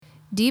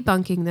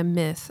Debunking the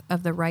myth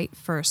of the right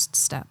first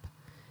step,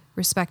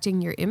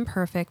 respecting your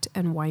imperfect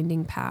and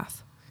winding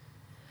path.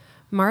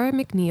 Mara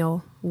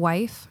McNeil,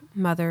 wife,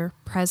 mother,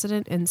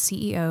 president, and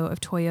CEO of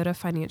Toyota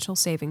Financial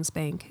Savings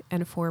Bank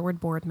and Forward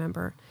board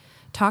member,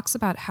 talks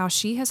about how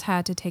she has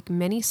had to take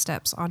many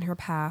steps on her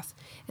path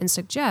and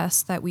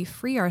suggests that we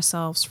free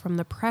ourselves from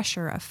the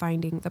pressure of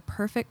finding the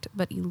perfect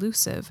but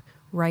elusive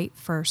right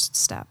first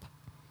step.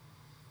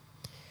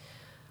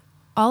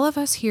 All of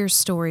us hear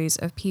stories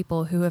of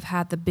people who have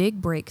had the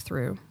big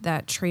breakthrough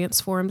that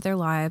transformed their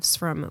lives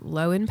from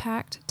low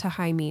impact to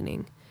high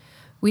meaning.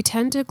 We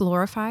tend to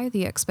glorify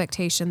the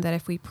expectation that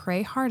if we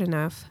pray hard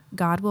enough,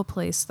 God will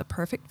place the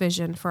perfect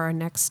vision for our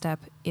next step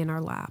in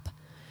our lap.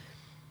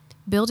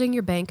 Building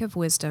your bank of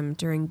wisdom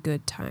during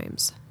good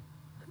times.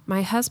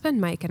 My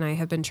husband Mike and I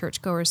have been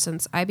churchgoers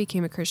since I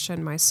became a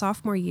Christian my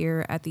sophomore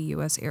year at the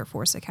U.S. Air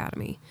Force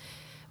Academy.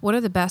 One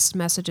of the best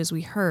messages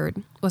we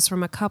heard was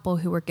from a couple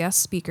who were guest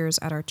speakers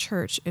at our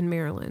church in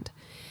Maryland.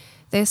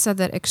 They said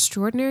that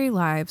extraordinary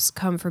lives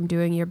come from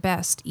doing your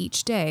best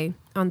each day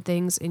on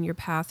things in your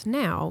path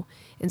now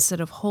instead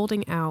of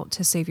holding out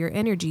to save your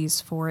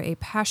energies for a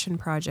passion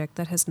project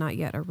that has not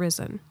yet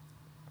arisen.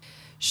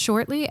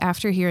 Shortly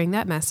after hearing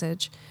that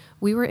message,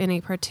 we were in a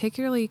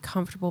particularly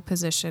comfortable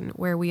position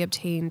where we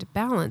obtained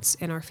balance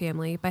in our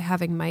family by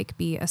having Mike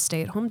be a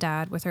stay-at-home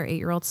dad with our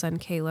 8-year-old son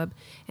Caleb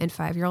and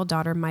 5-year-old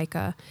daughter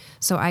Micah,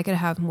 so I could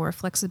have more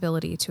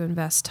flexibility to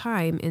invest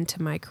time into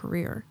my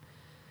career.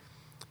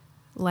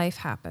 Life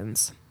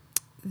happens.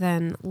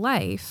 Then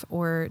life,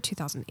 or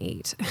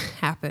 2008,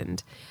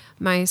 happened.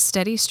 My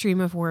steady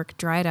stream of work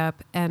dried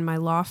up, and my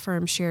law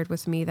firm shared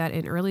with me that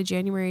in early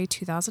January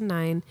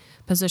 2009,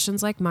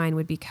 positions like mine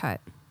would be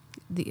cut.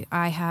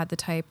 I had the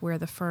type where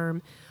the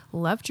firm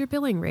loved your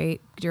billing rate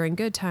during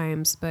good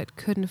times, but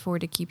couldn't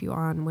afford to keep you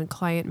on when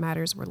client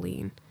matters were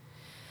lean.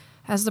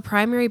 As the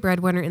primary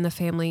breadwinner in the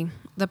family,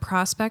 the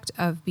prospect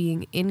of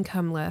being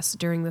incomeless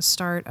during the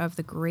start of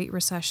the Great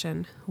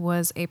Recession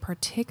was a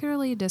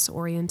particularly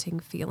disorienting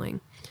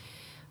feeling.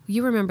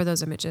 You remember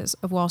those images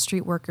of Wall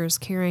Street workers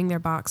carrying their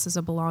boxes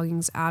of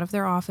belongings out of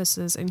their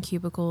offices and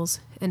cubicles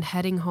and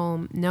heading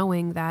home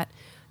knowing that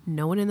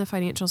no one in the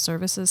financial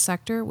services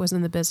sector was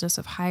in the business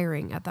of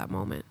hiring at that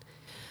moment.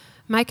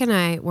 Mike and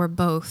I were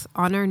both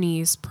on our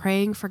knees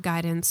praying for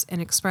guidance and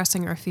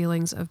expressing our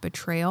feelings of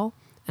betrayal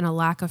and a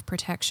lack of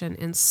protection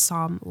in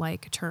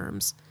psalm-like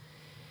terms.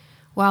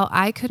 While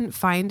I couldn't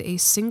find a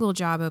single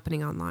job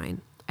opening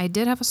online, I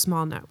did have a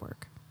small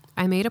network.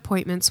 I made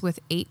appointments with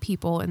 8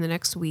 people in the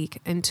next week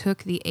and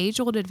took the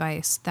age-old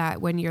advice that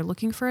when you're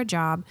looking for a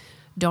job,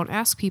 don't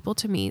ask people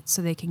to meet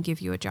so they can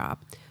give you a job.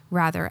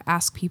 Rather,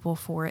 ask people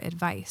for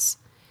advice.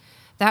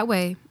 That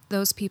way,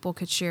 those people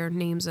could share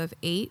names of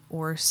 8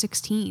 or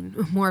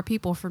 16 more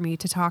people for me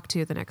to talk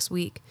to the next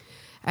week.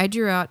 I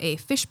drew out a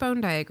fishbone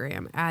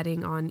diagram,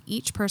 adding on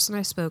each person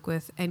I spoke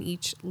with and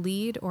each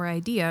lead or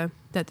idea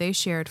that they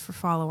shared for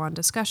follow-on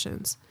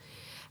discussions.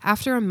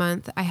 After a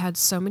month, I had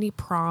so many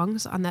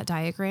prongs on that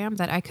diagram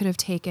that I could have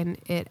taken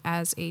it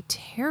as a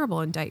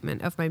terrible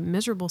indictment of my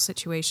miserable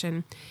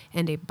situation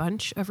and a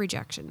bunch of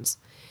rejections.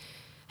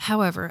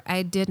 However,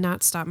 I did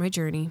not stop my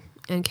journey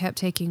and kept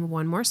taking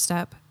one more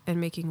step and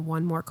making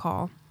one more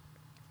call.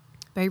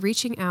 By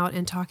reaching out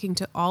and talking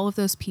to all of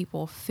those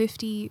people,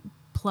 50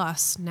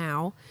 plus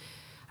now,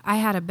 I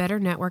had a better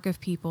network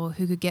of people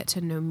who could get to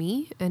know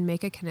me and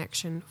make a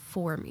connection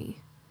for me.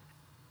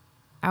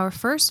 Our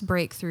first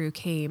breakthrough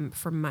came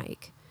from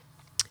Mike.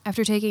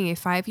 After taking a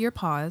 5-year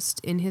pause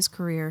in his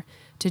career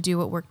to do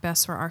what worked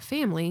best for our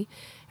family,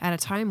 at a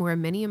time where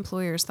many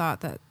employers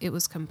thought that it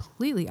was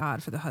completely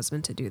odd for the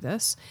husband to do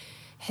this,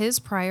 his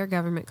prior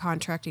government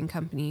contracting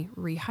company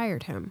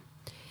rehired him.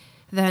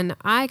 Then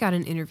I got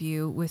an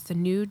interview with the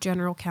new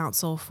general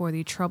counsel for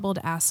the Troubled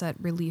Asset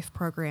Relief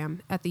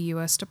Program at the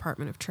U.S.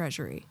 Department of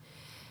Treasury.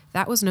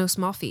 That was no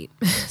small feat,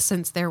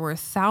 since there were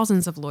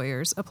thousands of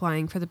lawyers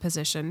applying for the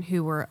position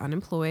who were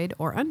unemployed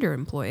or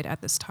underemployed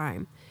at this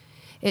time.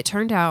 It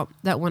turned out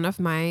that one of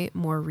my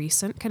more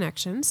recent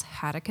connections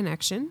had a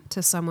connection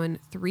to someone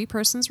 3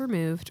 persons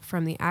removed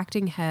from the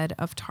acting head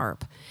of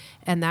TARP,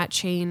 and that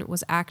chain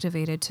was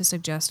activated to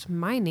suggest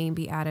my name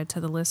be added to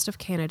the list of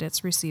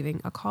candidates receiving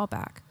a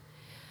callback.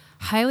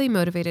 Highly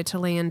motivated to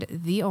land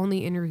the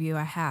only interview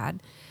I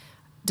had,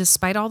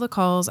 despite all the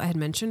calls I had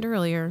mentioned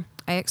earlier,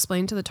 I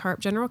explained to the TARP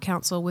General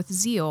Counsel with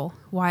zeal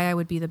why I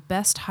would be the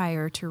best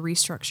hire to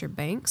restructure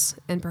banks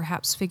and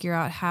perhaps figure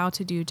out how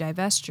to do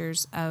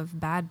divestitures of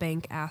bad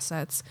bank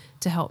assets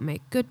to help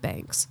make good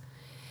banks.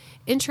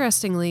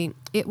 Interestingly,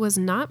 it was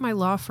not my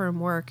law firm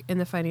work in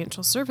the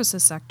financial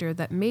services sector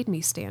that made me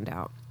stand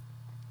out.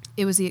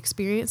 It was the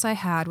experience I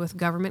had with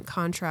government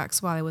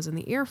contracts while I was in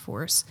the Air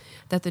Force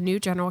that the new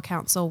General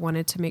Counsel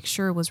wanted to make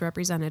sure was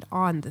represented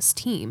on this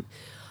team,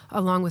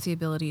 along with the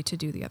ability to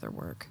do the other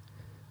work.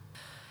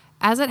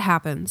 As it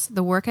happens,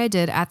 the work I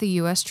did at the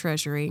U.S.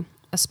 Treasury,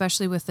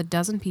 especially with the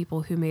dozen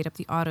people who made up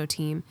the auto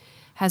team,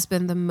 has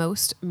been the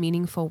most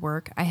meaningful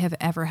work I have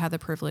ever had the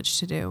privilege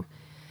to do.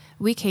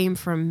 We came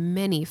from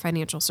many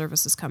financial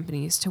services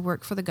companies to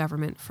work for the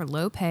government for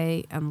low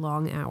pay and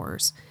long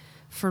hours.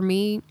 For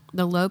me,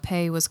 the low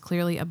pay was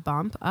clearly a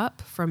bump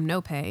up from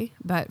no pay,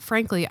 but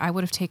frankly, I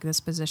would have taken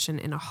this position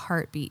in a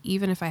heartbeat,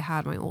 even if I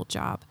had my old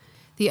job.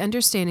 The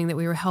understanding that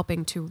we were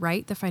helping to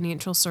right the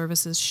financial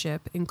services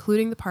ship,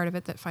 including the part of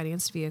it that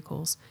financed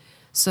vehicles,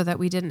 so that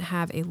we didn't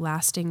have a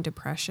lasting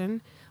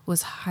depression,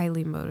 was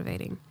highly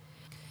motivating.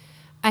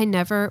 I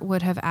never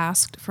would have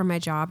asked for my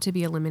job to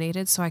be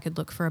eliminated so I could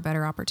look for a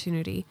better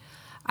opportunity.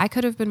 I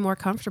could have been more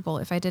comfortable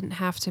if I didn't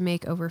have to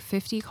make over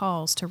 50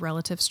 calls to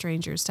relative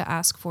strangers to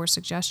ask for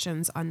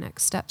suggestions on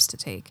next steps to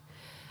take.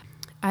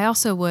 I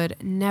also would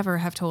never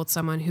have told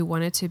someone who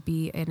wanted to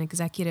be an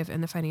executive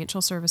in the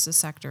financial services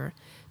sector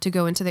to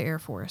go into the Air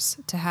Force,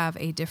 to have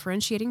a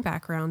differentiating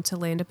background to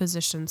land a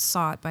position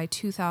sought by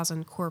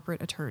 2,000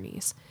 corporate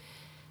attorneys.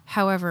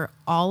 However,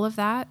 all of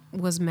that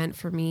was meant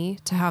for me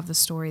to have the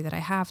story that I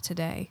have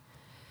today.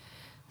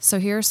 So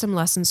here are some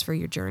lessons for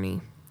your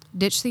journey.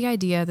 Ditch the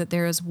idea that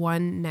there is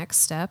one next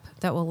step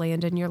that will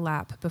land in your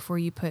lap before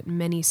you put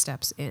many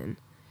steps in.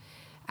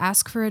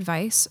 Ask for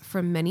advice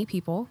from many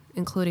people,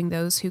 including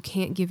those who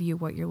can't give you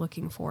what you're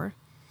looking for.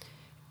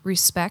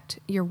 Respect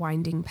your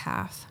winding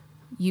path.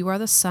 You are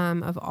the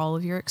sum of all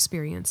of your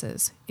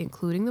experiences,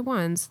 including the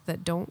ones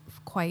that don't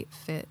quite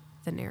fit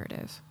the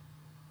narrative.